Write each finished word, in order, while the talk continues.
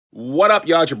What up,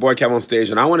 y'all? It's your boy Kev on stage,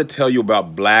 and I want to tell you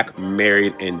about Black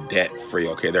Married and Debt Free.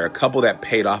 Okay, there are a couple that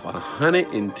paid off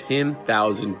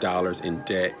 $110,000 in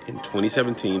debt in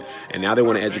 2017, and now they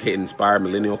want to educate and inspire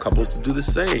millennial couples to do the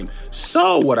same.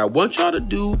 So what I want y'all to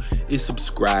do is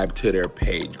subscribe to their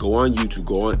page. Go on YouTube,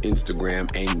 go on Instagram,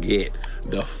 and get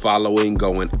the following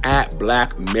going at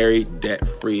Black Married Debt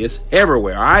Free. It's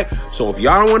everywhere, all right? So if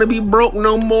y'all don't want to be broke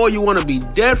no more, you want to be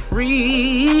debt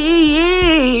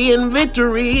free in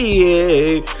victory,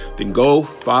 then go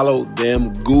follow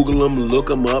them, Google them, look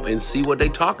them up, and see what they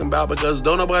talking about, because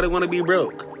don't nobody want to be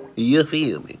broke. You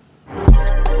feel me?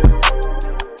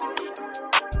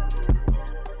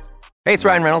 Hey, it's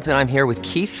Ryan Reynolds, and I'm here with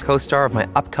Keith, co-star of my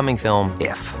upcoming film,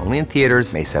 If, only in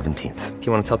theaters May 17th. Do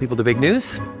you want to tell people the big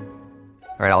news?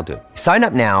 All right, I'll do it. Sign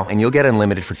up now and you'll get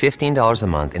unlimited for $15 a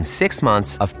month and 6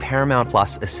 months of Paramount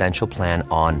Plus Essential Plan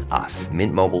on us.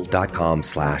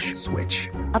 MintMobile.com/switch.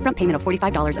 Upfront payment of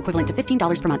 $45 equivalent to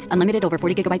 $15 per month. Unlimited over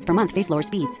 40 gigabytes per month. Face lower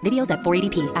speeds. Videos at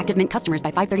 480p. Active Mint customers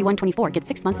by 531.24 get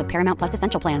 6 months of Paramount Plus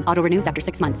Essential Plan. Auto renews after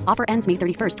 6 months. Offer ends May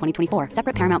 31st, 2024.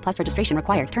 Separate Paramount Plus registration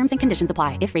required. Terms and conditions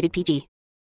apply if rated PG.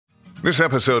 This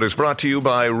episode is brought to you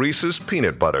by Reese's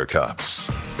Peanut Butter Cups.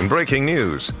 In breaking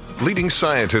news, leading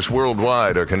scientists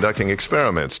worldwide are conducting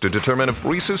experiments to determine if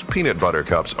Reese's Peanut Butter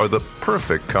Cups are the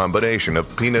perfect combination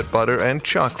of peanut butter and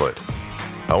chocolate.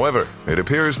 However, it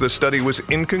appears the study was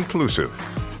inconclusive,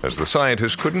 as the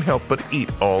scientists couldn't help but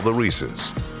eat all the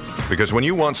Reese's. Because when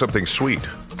you want something sweet,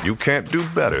 you can't do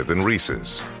better than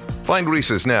Reese's. Find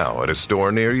Reese's now at a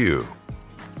store near you.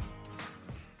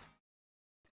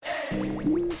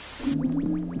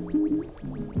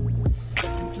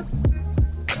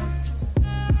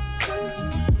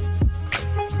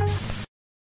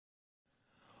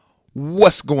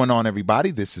 What's going on,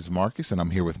 everybody? This is Marcus, and I'm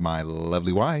here with my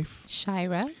lovely wife,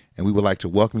 Shira. And we would like to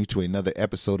welcome you to another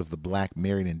episode of the Black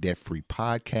Married and Debt Free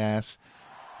podcast.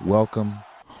 Welcome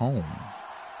home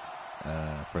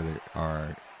for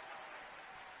our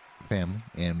family,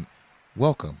 and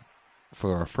welcome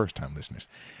for our first-time listeners.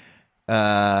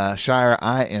 Shira,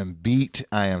 I am beat.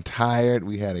 I am tired.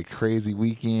 We had a crazy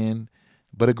weekend,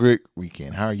 but a great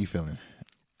weekend. How are you feeling?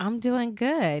 I'm doing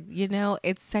good. You know,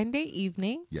 it's Sunday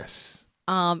evening. Yes.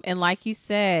 And like you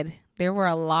said, there were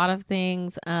a lot of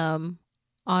things on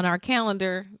our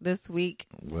calendar this week.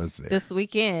 Was there? This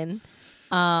weekend.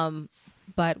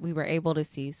 But we were able to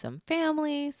see some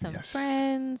family, some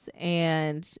friends,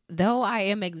 and though I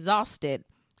am exhausted,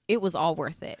 it was all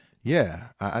worth it. Yeah,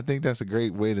 I think that's a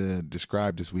great way to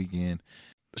describe this weekend.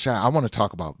 Shai, I want to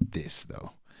talk about this,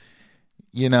 though.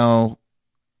 You know,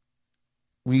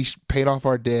 we paid off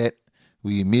our debt.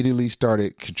 We immediately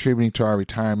started contributing to our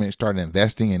retirement, started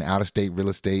investing in out-of-state real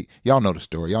estate. Y'all know the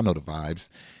story. Y'all know the vibes.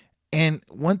 And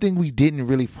one thing we didn't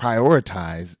really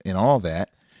prioritize in all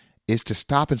that is to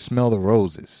stop and smell the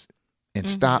roses and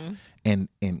stop and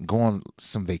go on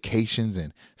some vacations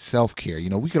and self-care. You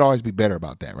know, we could always be better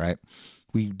about that, right?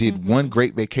 We did one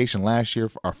great vacation last year,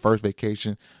 our first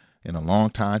vacation in a long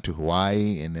time, to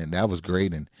Hawaii, and then that was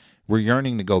great. And we're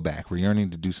yearning to go back. We're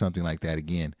yearning to do something like that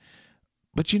again.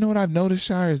 But you know what I've noticed,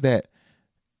 Shire, is that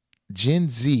Gen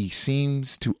Z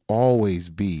seems to always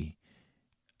be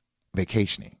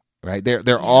vacationing, right?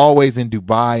 They're always in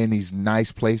Dubai and these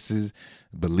nice places,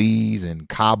 Belize and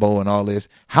Cabo and all this.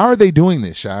 How are they doing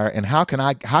this, Shire? And how can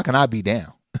I be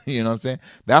down? You know what I'm saying?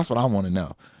 That's what I want to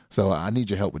know. So I need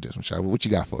your help with this one, Shire. What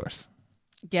you got for us?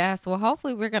 Yes, well,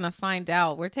 hopefully we're going to find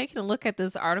out. We're taking a look at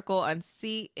this article on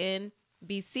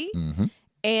CNBC,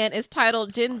 and it's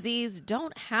titled, Gen Zs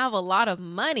Don't Have a Lot of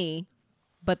Money,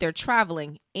 but They're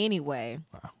Traveling Anyway.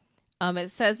 Wow. It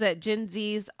says that Gen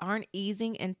Zs aren't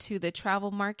easing into the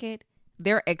travel market.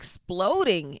 They're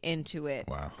exploding into it.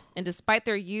 Wow. And despite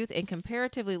their youth and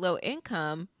comparatively low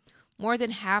income, more than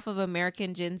half of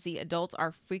American Gen Z adults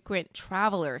are frequent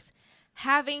travelers,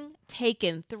 having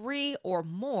taken 3 or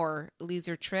more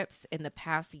leisure trips in the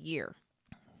past year.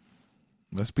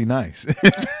 Let's be nice.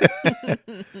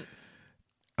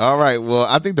 All right. Well,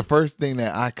 I think the first thing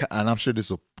that and I'm sure this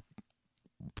will,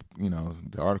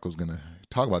 the article's going to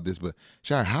talk about this, but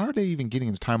Shire, how are they even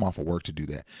getting the time off of work to do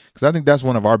that? Because I think that's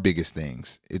one of our biggest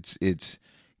things. It's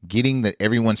getting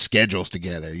everyone's schedules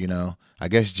together. You know, I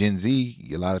guess Gen Z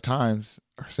a lot of times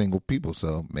are single people,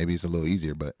 so maybe it's a little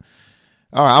easier. But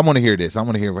all right, I want to hear this. I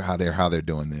want to hear how they're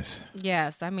doing this.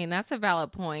 Yes, I mean that's a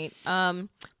valid point.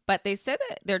 But they said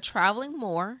that they're traveling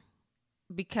more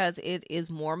because it is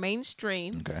more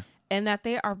mainstream. Okay. And that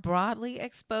they are broadly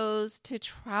exposed to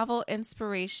travel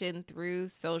inspiration through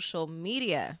social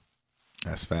media.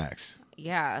 That's facts.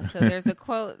 Yeah. So there's a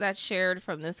quote that's shared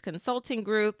from this consulting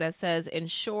group that says, in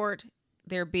short,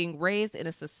 they're being raised in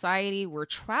a society where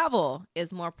travel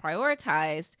is more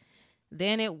prioritized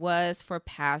than it was for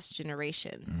past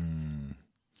generations.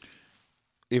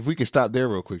 If we could stop there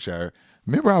real quick, Shire.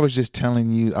 Remember I was just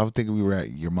telling you, I was thinking we were at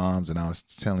your mom's and I was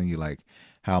telling you like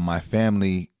how my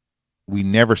family, we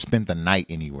never spent the night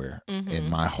anywhere in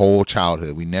my whole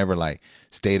childhood. We never like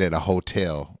stayed at a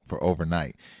hotel for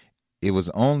overnight. It was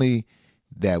only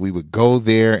that we would go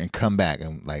there and come back,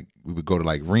 and like we would go to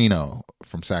like Reno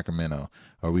from Sacramento,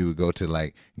 or we would go to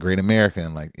like Great America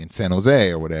and like in San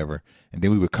Jose or whatever, and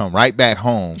then we would come right back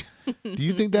home. Do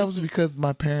you think that was because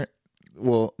my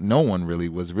no one really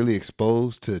was really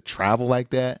exposed to travel like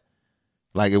that?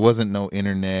 Like it wasn't no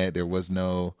internet, there was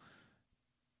no,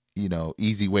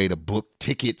 easy way to book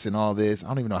tickets and all this. I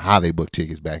don't even know how they booked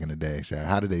tickets back in the day.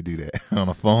 How did they do that? On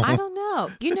a phone? I don't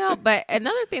know. But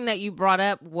another thing that you brought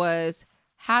up was,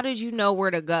 how did you know where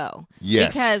to go?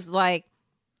 Yes. Because like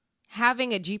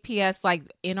having a GPS like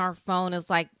in our phone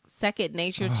is like second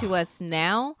nature to us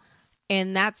now.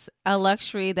 And that's a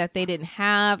luxury that they didn't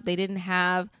have. They didn't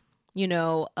have,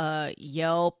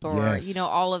 Yelp or, Yes.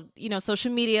 All of,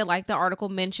 social media, like the article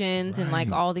mentions, and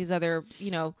like all these other,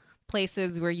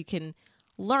 places where you can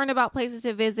learn about places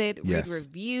to visit, Yes. read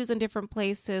reviews in different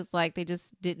places. Like they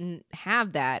just didn't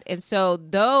have that. And so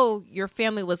though your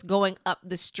family was going up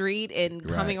the street and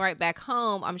coming right back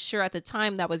home, I'm sure at the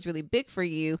time that was really big for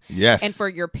you. Yes. And for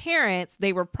your parents,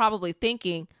 they were probably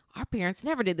thinking, our parents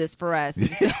never did this for us. And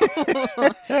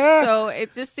so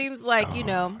it just seems like,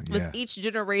 with each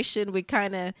generation, we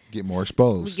kind of Get more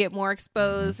exposed. We get more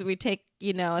exposed. We take,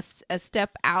 a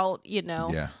step out,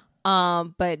 Yeah.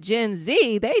 But Gen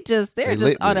Z, they're just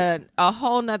on a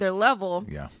whole nother level.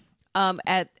 Yeah.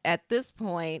 At this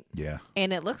point. Yeah.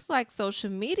 And it looks like social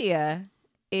media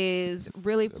is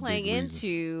really playing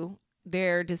into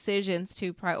their decisions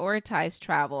to prioritize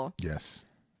travel. Yes.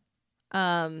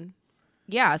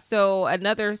 Yeah. So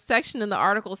another section in the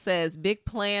article says, big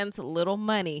plans, little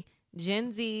money.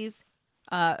 Gen Zs,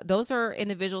 those are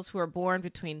individuals who are born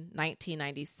between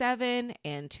 1997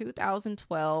 and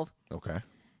 2012. Okay.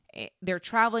 They're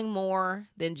traveling more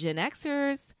than Gen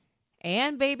Xers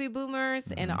and baby boomers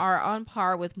and are on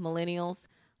par with millennials.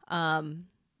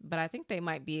 But I think they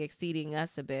might be exceeding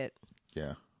us a bit.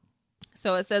 Yeah.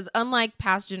 So it says, unlike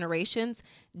past generations,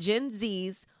 Gen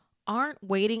Zs aren't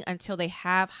waiting until they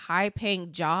have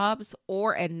high-paying jobs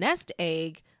or a nest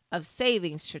egg of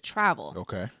savings to travel.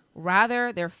 Okay.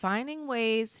 Rather, they're finding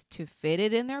ways to fit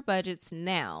it in their budgets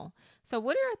now. So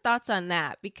what are your thoughts on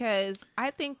that? Because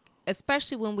I think,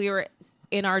 especially when we were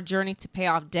in our journey to pay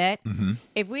off debt,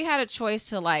 if we had a choice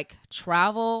to like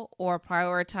travel or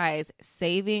prioritize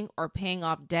saving or paying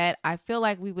off debt, I feel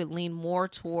like we would lean more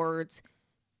towards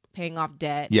paying off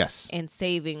debt and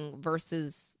saving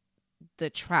versus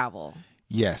the travel.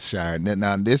 Yes, Shire.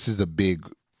 Now, this is a big,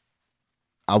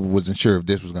 I wasn't sure if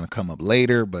this was going to come up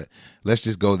later, but let's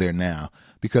just go there now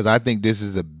because I think this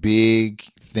is a big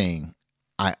thing.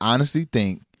 I honestly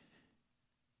think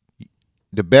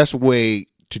the best way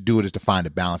to do it is to find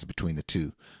a balance between the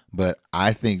two. But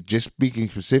I think just speaking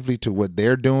specifically to what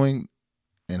they're doing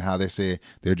and how they say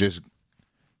they're just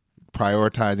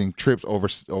prioritizing trips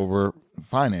over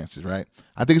finances, right?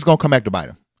 I think it's going to come back to bite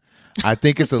them. I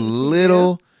think it's a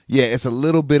little, it's a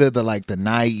little bit of the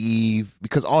naive,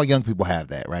 because all young people have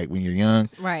that, right? When you're young,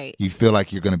 right, you feel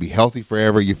like you're going to be healthy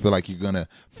forever. You feel like you're going to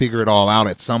figure it all out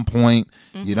at some point.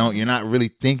 You're not really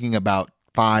thinking about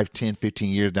 5, 10, 15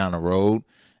 years down the road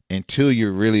until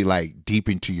you're really like deep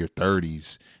into your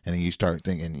 30s. And then you start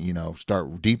thinking,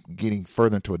 start getting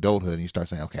further into adulthood and you start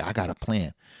saying, okay, I got a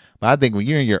plan. But I think when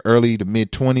you're in your early to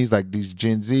mid 20s, like these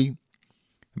Gen Z,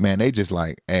 man, they just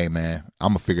like, hey, man, I'm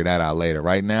going to figure that out later.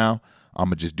 Right now, I'm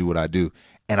going to just do what I do.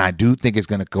 And I do think it's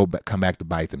going to come back to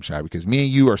bite them, Shy, because me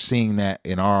and you are seeing that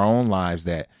in our own lives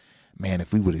that, man,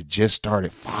 if we would have just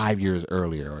started 5 years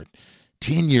earlier or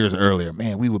 10 years earlier,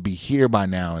 man, we would be here by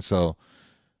now. And so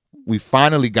we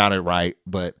finally got it right.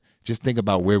 But just think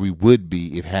about where we would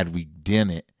be had we done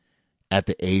it at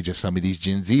the age of some of these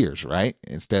Gen Zers, right?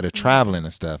 Instead of traveling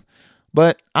and stuff.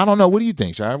 But I don't know. What do you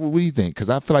think, Shire? What do you think? Because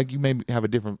I feel like you may have a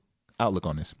different outlook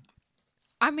on this.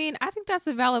 I mean, I think that's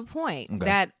a valid point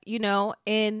that,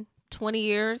 in 20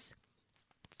 years,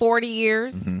 40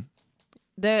 years,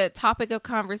 the topic of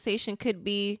conversation could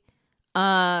be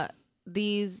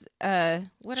these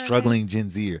struggling Gen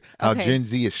Z, how Gen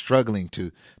Z is struggling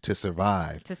to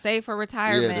survive, to save for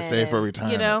retirement. Yeah, to save for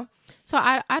retirement. So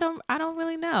I don't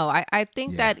really know. I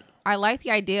think that I like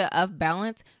the idea of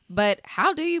balance, but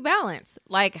how do you balance?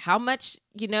 Like how much,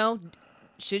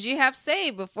 should you have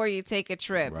saved before you take a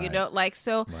trip? Right.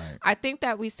 Right. I think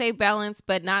that we say balance,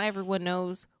 but not everyone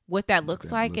knows what that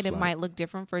looks like, looks and it like. might look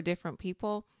different for different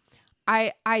people.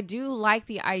 I do like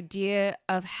the idea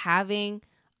of having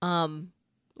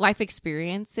life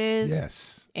experiences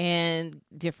Yes. and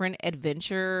different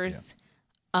adventures.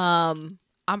 I'm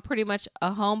pretty much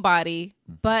a homebody,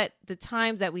 but the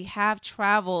times that we have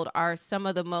traveled are some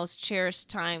of the most cherished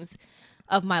times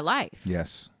of my life.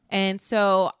 Yes. And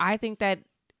so I think that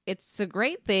it's a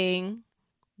great thing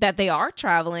that they are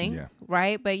traveling, Yeah.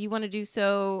 right? But you want to do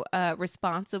so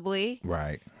responsibly.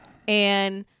 Right.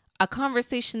 And a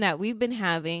conversation that we've been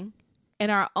having in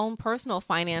our own personal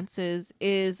finances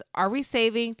is, are we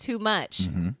saving too much?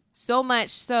 So much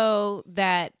so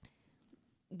that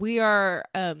we are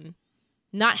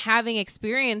not having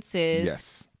experiences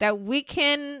Yes. that we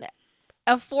can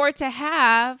afford to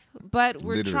have, but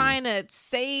we're Literally. trying to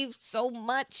save so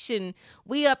much and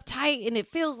we uptight and it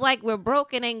feels like we're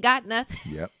broke and ain't got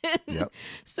nothing. Yep. Yep.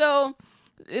 So,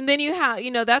 and then you have,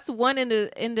 that's one end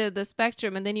of the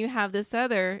spectrum. And then you have this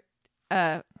other,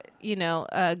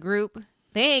 group.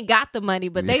 They ain't got the money,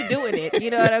 but they doing it.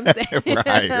 You know what I'm saying?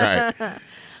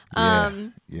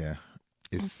 Right. Yeah.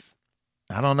 It's,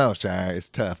 I don't know, Shire. It's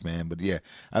tough, man. But yeah,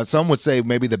 some would say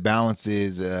maybe the balance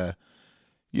is,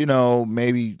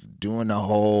 maybe doing the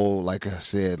whole, like I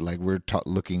said, like we're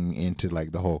looking into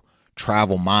like the whole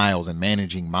travel miles and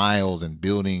managing miles and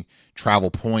building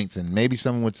travel points. And maybe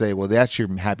someone would say, well, that's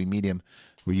your happy medium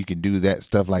where you can do that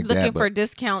stuff like that. Looking for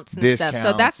discounts and stuff.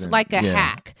 So that's like a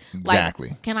hack. Exactly.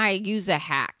 Like, can I use a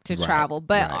hack to Right, travel?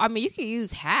 But right. I mean, you can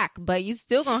use hack, but you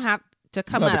still gonna have to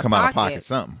come You have out to come out of pocket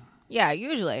something. Yeah,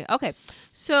 usually. Okay.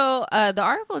 So the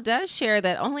article does share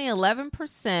that only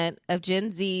 11% of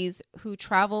Gen Zs who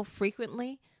travel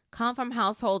frequently come from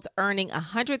households earning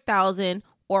 $100,000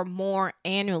 or more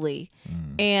annually.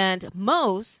 And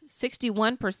most,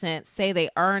 61%, say they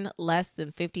earn less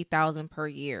than $50,000 per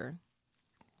year.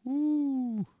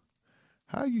 Ooh.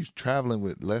 How are you traveling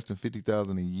with less than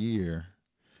 $50,000 a year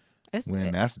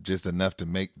when that's just enough to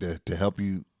make to help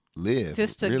you live?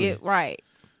 Just to really? get right.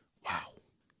 Wow.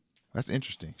 That's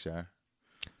interesting, Shire.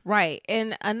 Right.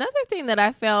 And another thing that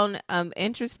I found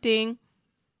interesting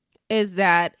is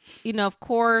that, of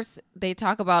course, they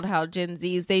talk about how Gen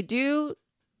Zs, they do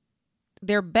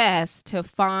their best to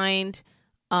find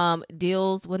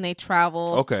deals when they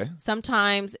travel. Okay.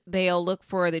 Sometimes they'll look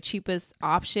for the cheapest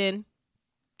option.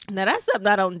 Now, that's something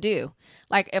I don't do.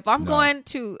 Like, if I'm going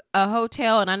to a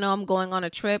hotel and I know I'm going on a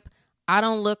trip, I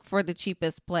don't look for the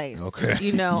cheapest place. Okay.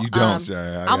 You know, You don't,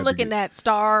 Shire. I'm looking at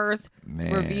stars,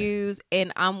 reviews,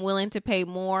 and I'm willing to pay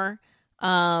more.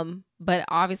 But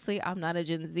obviously, I'm not a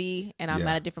Gen Z, and I'm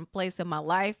at a different place in my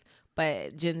life.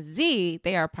 But Gen Z,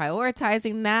 they are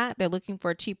prioritizing that. They're looking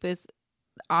for cheapest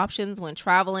options when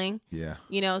traveling. Yeah.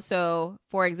 So,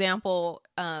 for example,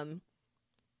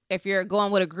 if you're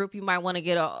going with a group, you might want to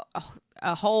get a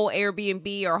whole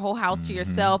Airbnb or a whole house to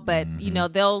yourself, but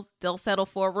they'll settle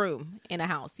for a room in a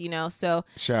house, so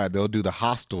Sure, they'll do the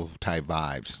hostel type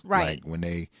vibes. Right. Like when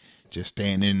they just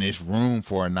staying in this room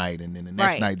for a night and then the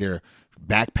next night they're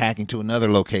backpacking to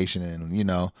another location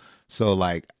and so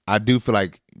like I do feel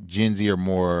like Gen Z are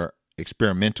more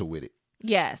experimental with it.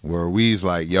 yes. Where we's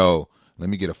like, yo, let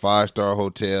me get a 5-star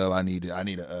hotel. I need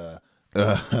a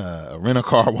rental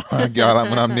car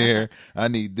when I'm there. I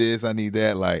need this, I need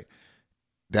that. Like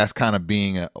that's kind of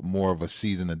being more of a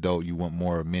seasoned adult. You want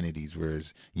more amenities,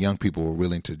 whereas young people were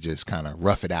willing to just kind of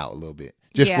rough it out a little bit,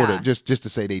 just to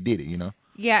say they did it.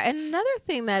 Yeah, and another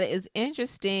thing that is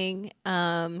interesting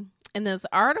in this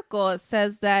article, it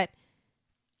says that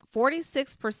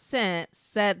 46%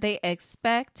 said they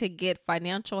expect to get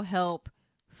financial help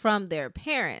from their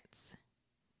parents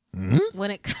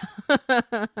when it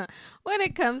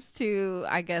comes to,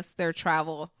 I guess, their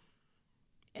travel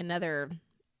and other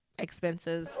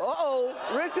expenses.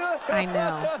 Richard. I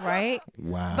know, right?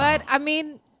 Wow. But I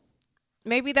mean,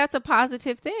 maybe that's a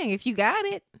positive thing if you got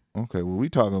it. Okay, well, we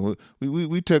talking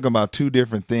about two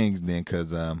different things then, because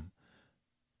do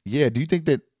you think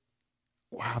that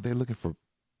they're looking for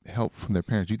help from their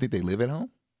parents? Do you think they live at home?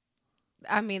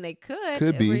 I mean, they could.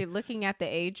 Could be. If we're looking at the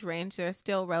age range, they're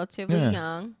still relatively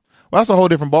young. Well, that's a whole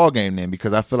different ball game then,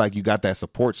 because I feel like you got that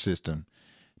support system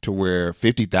to where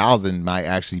 50,000 might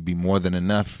actually be more than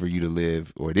enough for you to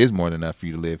live, or it is more than enough for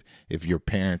you to live if your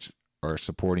parents are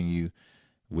supporting you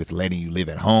with letting you live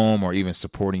at home, or even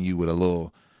supporting you with a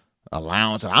little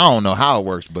allowance. I don't know how it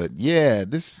works, but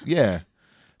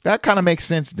that kind of makes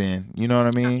sense then. You know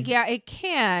what I mean? Yeah, it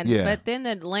can. Yeah. But then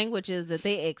the language is that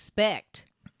they expect.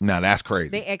 No, that's crazy.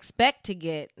 They expect to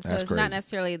get. So That's it's crazy. not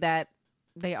necessarily that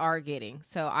they are getting.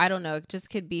 So I don't know. It just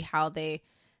could be how they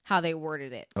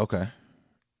worded it. Okay.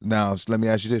 Now let me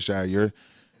ask you this, Shire.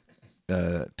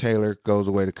 Taylor goes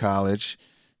away to college,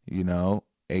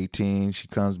 18. She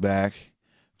comes back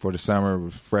for the summer,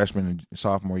 freshman and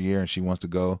sophomore year, and she wants to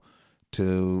go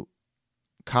to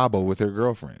Cabo with her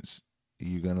girlfriends. Are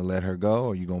you going to let her go,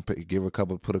 or are you going to give her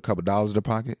put a couple dollars in her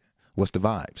pocket? What's the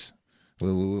vibes?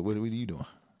 What are you doing?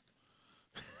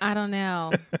 I don't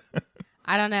know.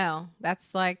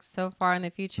 That's like so far in the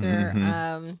future.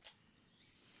 Mm-hmm.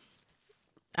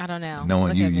 I don't know.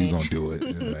 Knowing you gonna do it.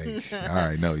 Like, all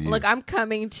right, no, you. Look, I'm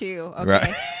coming too.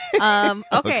 Okay. Right.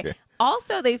 Okay.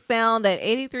 Also, they found that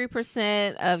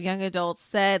 83% of young adults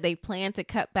said they plan to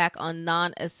cut back on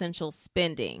non-essential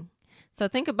spending. So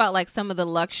think about like some of the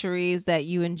luxuries that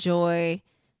you enjoy,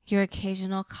 your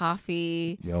occasional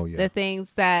coffee, the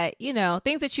things that,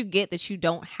 things that you get that you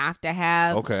don't have to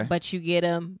have, but you get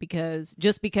them because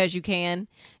you can,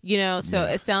 so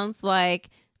it sounds like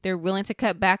they're willing to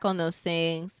cut back on those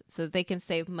things so that they can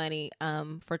save money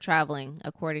for traveling,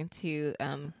 according to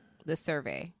the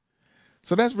survey.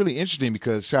 So that's really interesting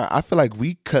because I feel like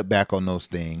we cut back on those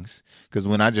things because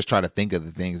when I just try to think of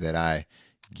the things that I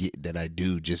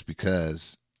do just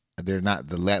because they're not,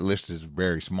 that list is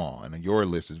very small and your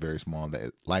list is very small,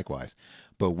 that likewise,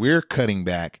 but we're cutting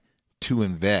back to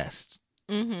invest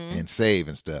and save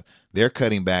and stuff. They're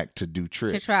cutting back to do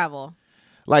trips. To travel.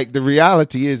 Like the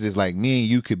reality is like me and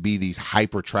you could be these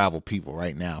hyper travel people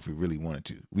right now if we really wanted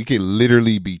to. We could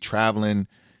literally be traveling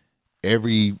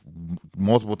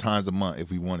multiple times a month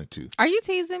if we wanted to. Are you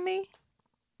teasing me?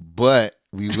 But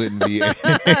we wouldn't be.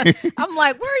 I'm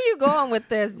like, where are you going with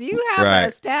this? Do you have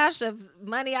a stash of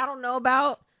money I don't know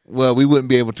about? Well, we wouldn't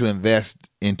be able to invest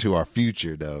into our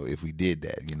future though if we did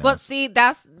that. But see,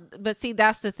 that's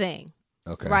the thing.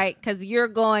 Okay. Right, because you're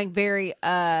going very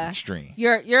extreme.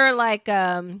 You're like,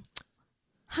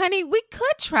 honey, we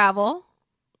could travel,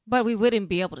 but we wouldn't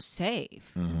be able to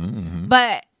save.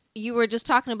 But you were just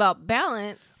talking about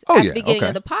balance at the beginning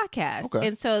of the podcast,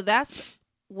 and so that's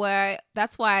why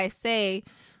I say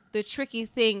the tricky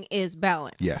thing is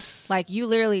balance. Yes, like you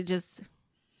literally just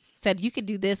said you could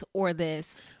do this or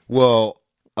this. Well,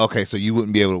 okay, so we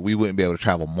wouldn't be able to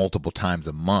travel multiple times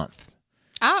a month.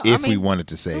 We wanted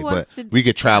to save, but we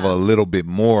could travel a little bit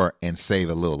more and save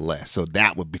a little less. So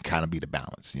that would kind of be the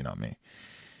balance. You know what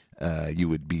I mean? You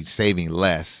would be saving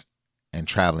less and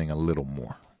traveling a little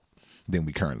more than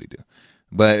we currently do.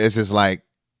 But it's just like,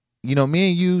 me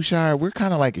and you, Shire, we're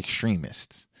kind of like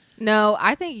extremists. No,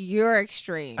 I think you're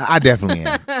extreme. I definitely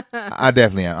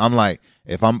am. I'm like,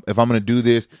 if I'm going to do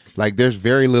this, like there's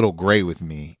very little gray with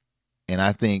me. And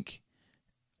I think,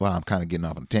 well, I'm kind of getting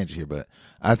off on a tangent here, but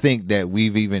I think that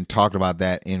we've even talked about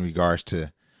that in regards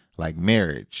to like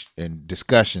marriage and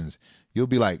discussions. You'll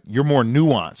be like, you're more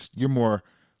nuanced. You're more,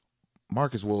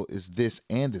 Marcus, well, is this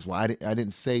and this? Well, I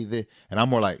didn't say this. And I'm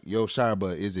more like, yo, Shire,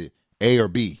 but is it A or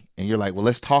B? And you're like, well,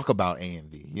 let's talk about A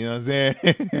and B. You know what I'm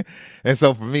saying? And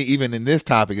so for me, even in this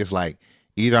topic, it's like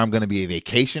either I'm going to be a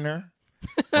vacationer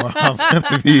or I'm going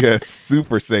to be a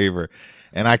super saver.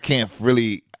 And I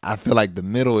feel like the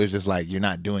middle is just like you're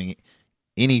not doing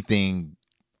anything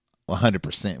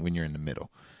 100% when you're in the middle.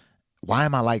 Why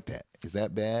am I like that? Is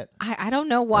that bad? I don't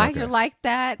know why you're like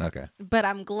that. Okay. But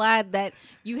I'm glad that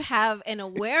you have an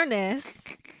awareness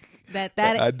that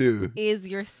I do. is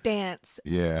your stance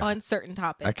on certain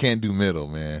topics. I can't do middle,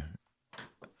 man.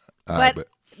 But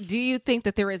do you think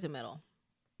that there is a middle?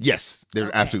 Yes, there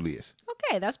absolutely is.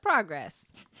 Okay, that's progress.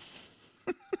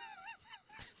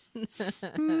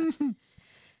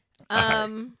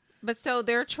 But so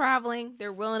they're traveling,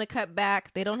 they're willing to cut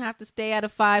back. They don't have to stay at a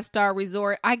 5-star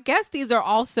resort. I guess these are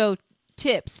also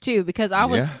tips too, because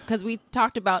we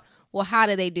talked about, well, how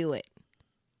do they do it?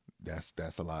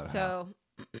 That's a lot of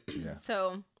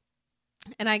So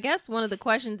and I guess one of the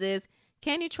questions is,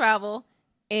 can you travel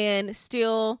and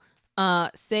still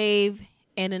save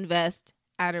and invest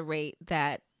at a rate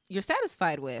that you're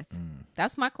satisfied with?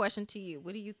 That's my question to you.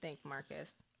 What do you think, Marcus?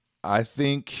 I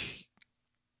think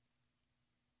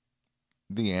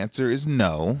the answer is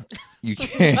no. You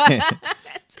can't.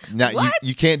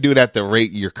 You can't do it at the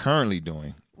rate you're currently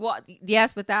doing. Well,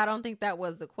 yes, but I don't think that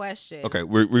was the question. Okay,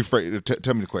 rephrase.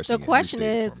 Tell me the question. The question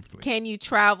is, can you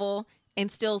travel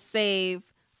and still save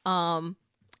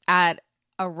at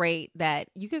a rate that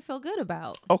you can feel good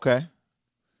about? Okay.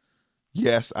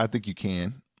 Yes, I think you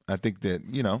can. I think that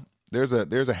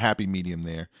there's a happy medium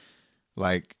there.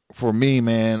 Like for me,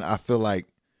 man, I feel like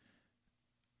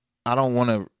I don't want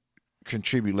to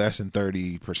contribute less than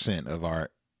 30% of our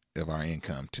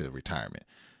income to retirement.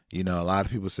 A lot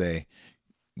of people say,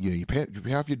 you pay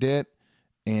off your debt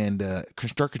and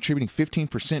start contributing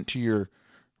 15% to your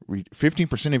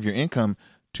 15% of your income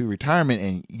to retirement,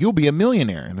 and you'll be a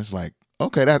millionaire. And it's like,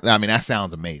 Okay, that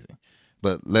sounds amazing.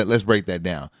 But let's break that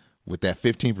down. With that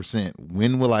 15%,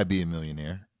 when will I be a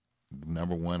millionaire?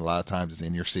 Number one, a lot of times it's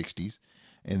in your 60s.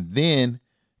 And then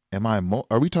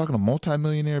are we talking a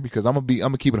multimillionaire? Because I'm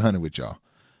gonna keep it 100 with y'all.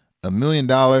 $1 million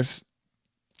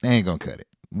ain't gonna cut it.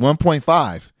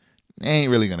 1.5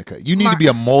 ain't really gonna cut it. You need to be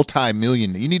a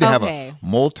multi-millionaire. You need to have a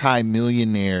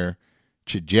multi-millionaire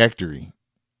trajectory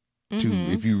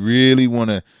if you really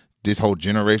want to, this whole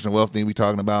generational wealth thing we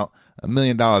talking about. $1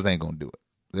 million ain't gonna do it.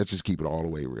 Let's just keep it all the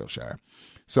way real, Shire.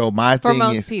 So for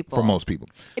most people.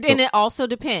 And it also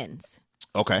depends.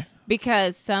 Okay.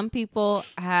 Because some people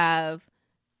have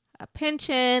a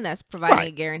pension that's providing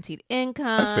a guaranteed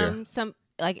income. That's fair.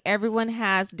 Everyone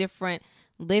has different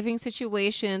living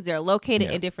situations. They're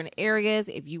located in different areas.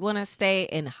 If you want to stay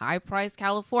in high price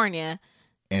California.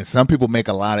 And some people make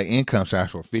a lot of income, Shire,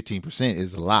 so 15%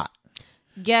 is a lot.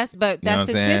 Yes, but that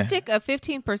statistic of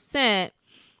 15%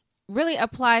 really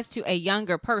applies to a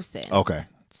younger person. Okay.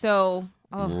 So,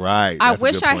 right. I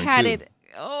wish I had it.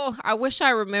 Oh, I wish I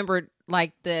remembered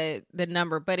the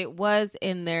number, but it was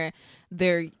in their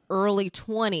early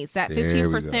 20s. That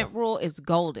 15% rule is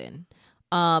golden.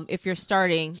 If you're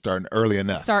starting early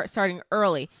enough. Starting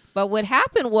early. But what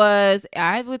happened was,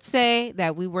 I would say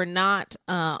that we were not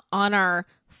on our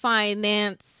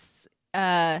finance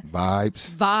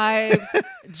vibes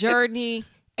journey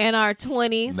in our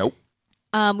 20s. Nope.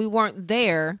 We weren't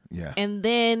there. Yeah. And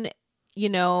then,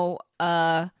 then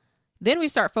we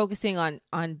start focusing on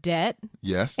debt.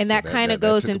 Yes. And that kind of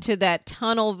goes into that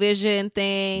tunnel vision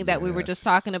thing that we were just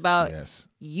talking about. Yes.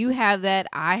 You have that.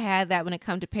 I had that when it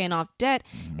comes to paying off debt.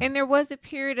 Mm-hmm. And there was a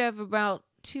period of about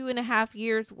 2.5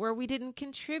 years where we didn't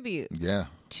contribute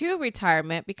to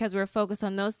retirement because we were focused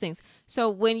on those things. So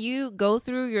when you go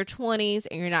through your 20s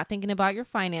and you're not thinking about your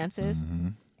finances,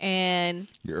 and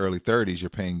your early 30s, you're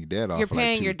paying your debt off. You're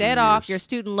paying your debt off, your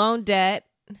student loan debt.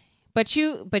 But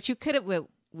you could have,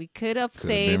 we could have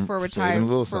saved for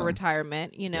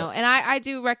retirement, And I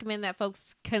do recommend that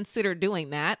folks consider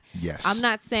doing that. Yes. I'm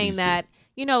not saying that,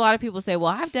 a lot of people say,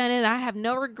 well, I've done it. I have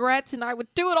no regrets and I would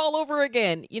do it all over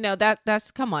again. That's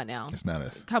come on now. It's not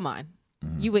us. Come on.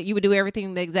 Mm-hmm. You would do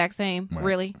everything the exact same? Right.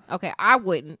 Really? Okay. I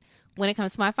wouldn't when it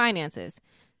comes to my finances.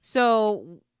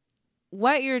 So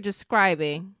what you're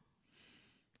describing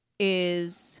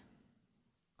is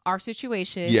our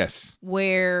situation. Yes.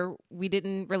 Where we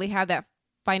didn't really have that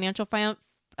financial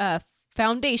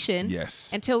foundation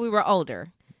until we were older.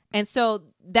 And so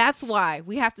that's why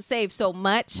we have to save so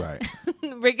much. Right.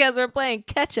 Because we're playing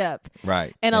catch up.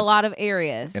 Right. In a lot of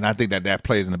areas. And I think that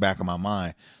plays in the back of my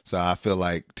mind. So I feel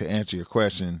like, to answer your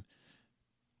question,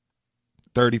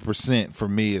 30% for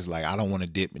me is I don't want to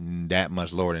dip in that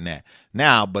much lower than that.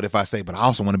 Now, but if I say, but I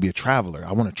also want to be a traveler.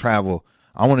 I want to travel.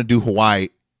 I want to do Hawaii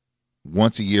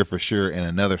once a year for sure, and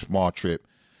another small trip.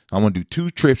 I want to do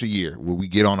 2 trips a year where we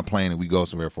get on a plane and we go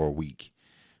somewhere for a week.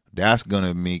 That's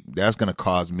gonna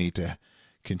cause me to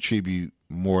contribute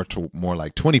more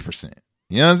like 20%.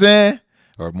 You know what I'm saying?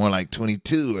 Or more like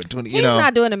 22 or 20. He's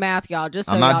not doing the math, y'all. Just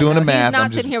so I'm not doing the math. He's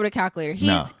not sitting here with a calculator.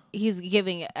 He's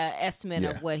giving an estimate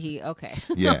of what he. Okay.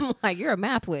 Yeah. I'm like, you're a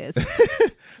math whiz.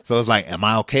 So it's like, am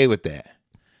I okay with that?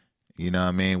 You know what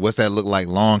I mean? What's that look like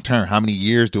long term? How many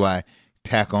years do I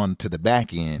tack on to the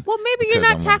back end? Well, maybe you're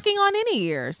not tacking on any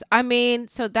years. I mean,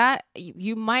 so that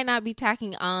you might not be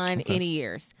tacking on any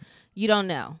years. You don't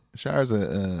know. Shire's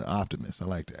an optimist. I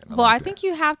like that. I think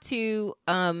you have to.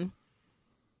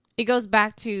 It goes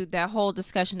back to that whole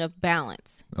discussion of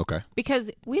balance. Okay.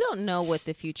 Because we don't know what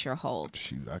the future holds.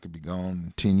 Shoot, I could be gone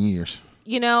in 10 years.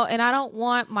 And I don't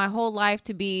want my whole life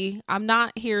to be. I'm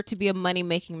not here to be a money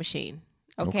making machine.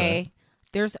 Okay.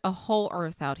 There's a whole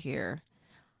earth out here.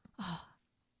 Oh,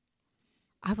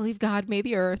 I believe God made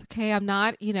the earth. Okay, I'm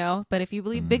not, but if you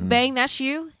believe Big Bang, that's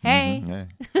you. Hey,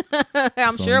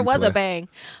 I'm sure it was a bang.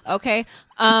 Okay.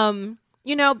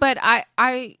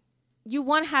 But you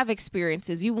want to have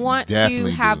experiences. You want to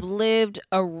have lived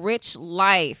a rich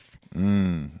life.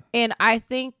 And I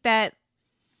think that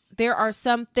there are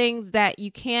some things that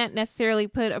you can't necessarily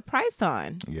put a price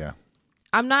on. Yeah.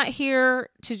 I'm not here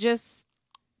to just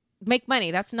make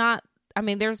money. That's not,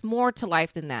 there's more to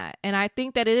life than that. And I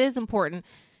think that it is important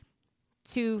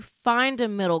to find a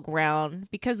middle ground,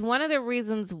 because one of the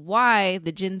reasons why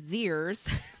the Gen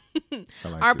Zers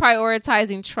are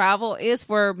prioritizing travel is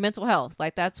for mental health.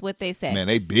 That's what they say. Man,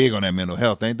 they big on that mental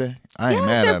health, ain't they? I ain't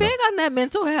mad at them. They're big on that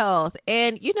mental health.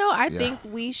 And, I think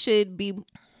we should be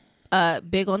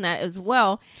big on that as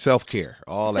well. Self-care,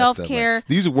 all that stuff. Self-care.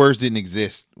 These words didn't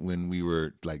exist when we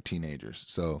were teenagers.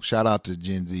 So shout out to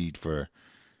Gen Z for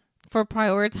for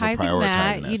prioritizing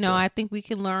that. You know, stuff. I think we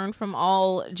can learn from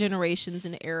all generations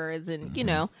and eras, and you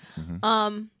know,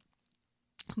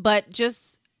 but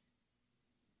just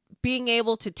being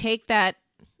able to take that,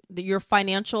 your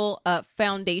financial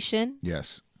foundation,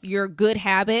 Yes. your good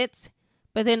habits,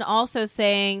 but then also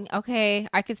saying, okay,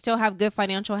 I can still have good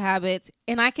financial habits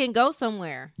and I can go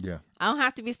somewhere. Yeah. I don't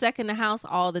have to be stuck in the house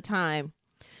all the time.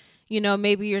 You know,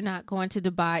 maybe you're not going to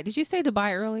Dubai. Did you say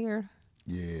Dubai earlier?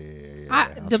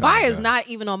 Yeah. Dubai is not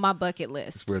even on my bucket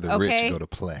list. It's where the rich go to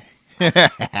play.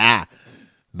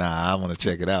 Nah, I want to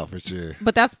check it out for sure.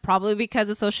 But that's probably because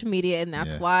of social media, and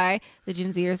that's Yeah. why the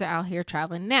Gen Zers are out here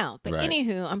traveling now. But Right.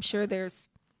 anywho, I'm sure there's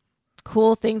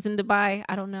cool things in Dubai.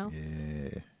 I don't know.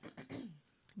 Yeah.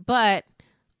 But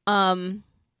I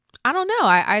don't know.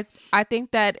 I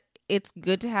think that it's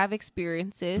good to have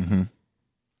experiences,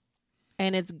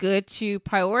 and it's good to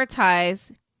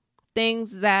prioritize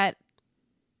things that,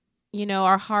 you know,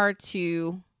 are hard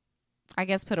to, I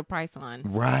guess, put a price on.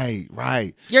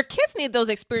 Right. Your kids need those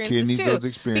experiences Kid needs too. those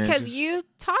experiences. Because you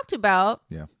talked about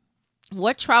Yeah.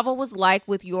 what travel was like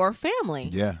with your family.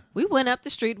 Yeah. We went up the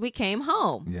street, we came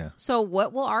home. Yeah. So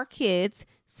what will our kids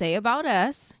say about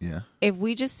us Yeah. if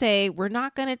we just say we're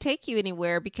not going to take you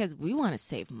anywhere because we want to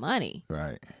save money?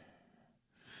 Right.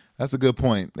 That's a good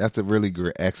point. That's a really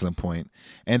excellent point.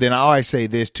 And then I always say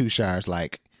this too, Shires,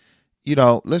 like, you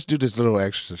know, let's do this little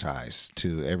exercise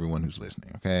to everyone who's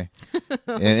listening, okay?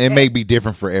 And it may be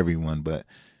different for everyone, but,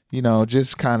 you know,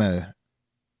 just kind of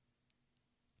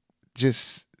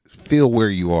just feel where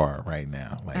you are right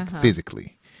now, like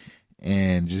physically.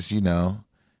 And just, you know,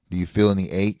 do you feel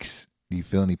any aches? Do you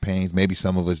feel any pains? Maybe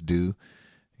some of us do,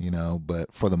 you know,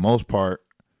 but for the most part,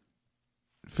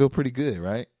 feel pretty good,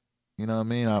 right? You know what I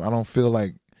mean? I don't feel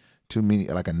like too many,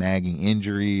 like a nagging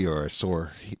injury or a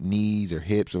sore knees or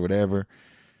hips or whatever.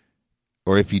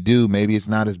 Or if you do, maybe it's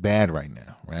not as bad right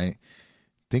now, right?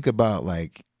 Think about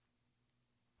like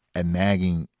a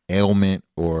nagging ailment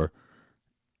or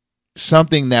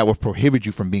something that would prohibit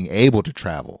you from being able to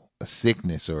travel, a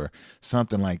sickness or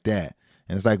something like that.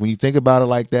 And it's like when you think about it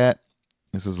like that,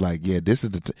 this is like, yeah, this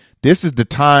is the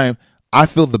time I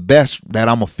feel the best that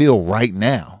I'm gonna feel right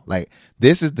now. Like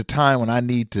this is the time when I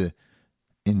need to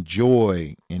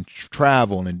enjoy and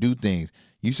travel and do things.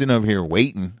 You sitting over here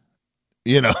waiting,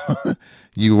 you know.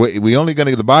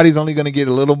 The body's only gonna get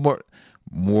a little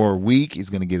more weak. It's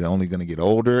only gonna get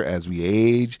older as we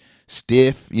age,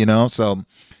 stiff, you know. So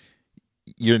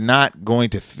you're not going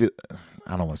to feel.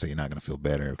 I don't want to say you're not going to feel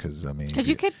better because I mean, because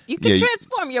you could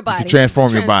transform your body, you can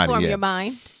transform your body, your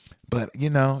mind. But you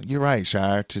know, you're right,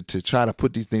 Shire. To try to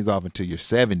put these things off until your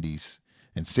 70s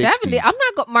and 60s. 70. I'm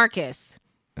not going, Marcus.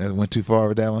 That went too far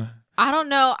with that one. I don't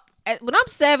know. When I'm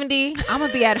 70, I'm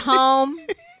gonna be at home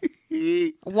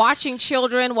watching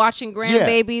children, watching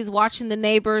grandbabies, watching the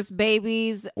neighbors'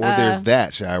 babies. Or there's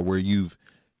that, Shire, where you've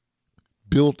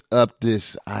built up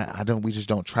this we just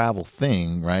don't travel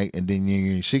thing, right? And then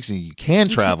you're 60, you can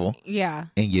travel. Yeah.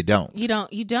 And you don't. You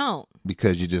don't.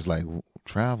 Because you're just like,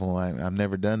 travel, I've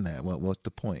never done that. What's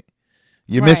the point?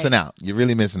 You're Right. missing out. You're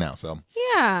really missing out. So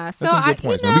yeah. that's So some good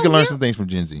points, man. We can learn some things from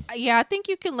Gen Z. Yeah, I think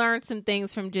you can learn some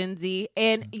things from Gen Z.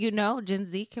 And, you know,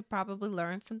 Gen Z could probably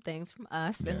learn some things from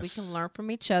us. And we Yes. can learn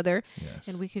from each other. Yes.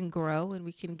 And we can grow and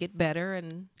we can get better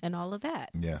and all of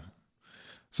that. Yeah.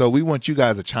 So we want you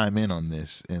guys to chime in on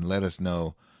this and let us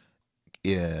know,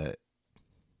 can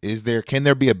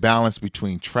there be a balance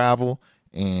between travel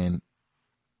and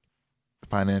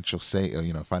financial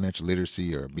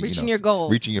literacy or reaching your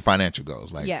goals, reaching your financial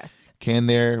goals? Like, yes. Can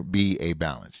there be a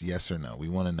balance? Yes or no? We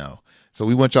want to know. So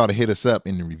we want y'all to hit us up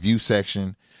in the review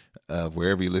section of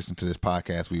wherever you listen to this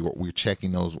podcast. We're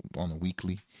checking those on a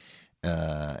weekly.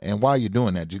 And while you're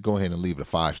doing that, just go ahead and leave it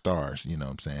 5 stars. You know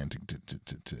what I'm saying?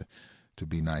 To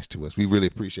be nice to us. We really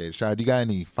appreciate it. Shai, do you got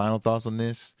any final thoughts on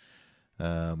this?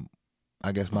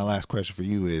 I guess my last question for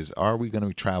you is, are we going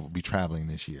to be traveling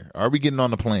this year? Are we getting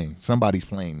on the plane? Somebody's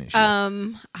plane this year.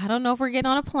 I don't know if we're getting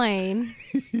on a plane.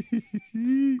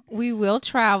 We will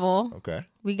travel. Okay.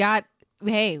 We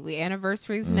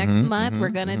anniversaries next month. We're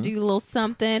going to do a little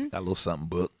something. Got a little something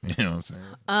booked. You know what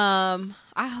I'm saying?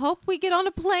 I hope we get on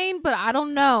a plane, but I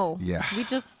don't know. Yeah. We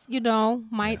just,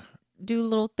 might do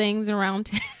little things around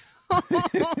town.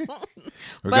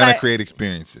 We're going to create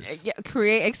experiences. Yeah,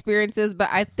 create experiences, but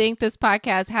I think this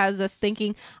podcast has us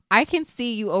thinking. I can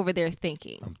see you over there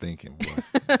thinking. I'm thinking, boy.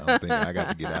 I got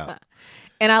to get out.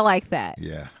 And I like that.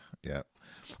 Yeah.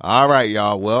 All right,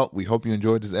 y'all. Well, we hope you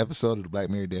enjoyed this episode of the Black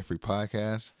Married Debt Free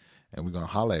Podcast, and we're going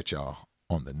to holler at y'all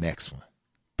on the next one.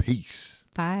 Peace.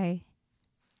 Bye.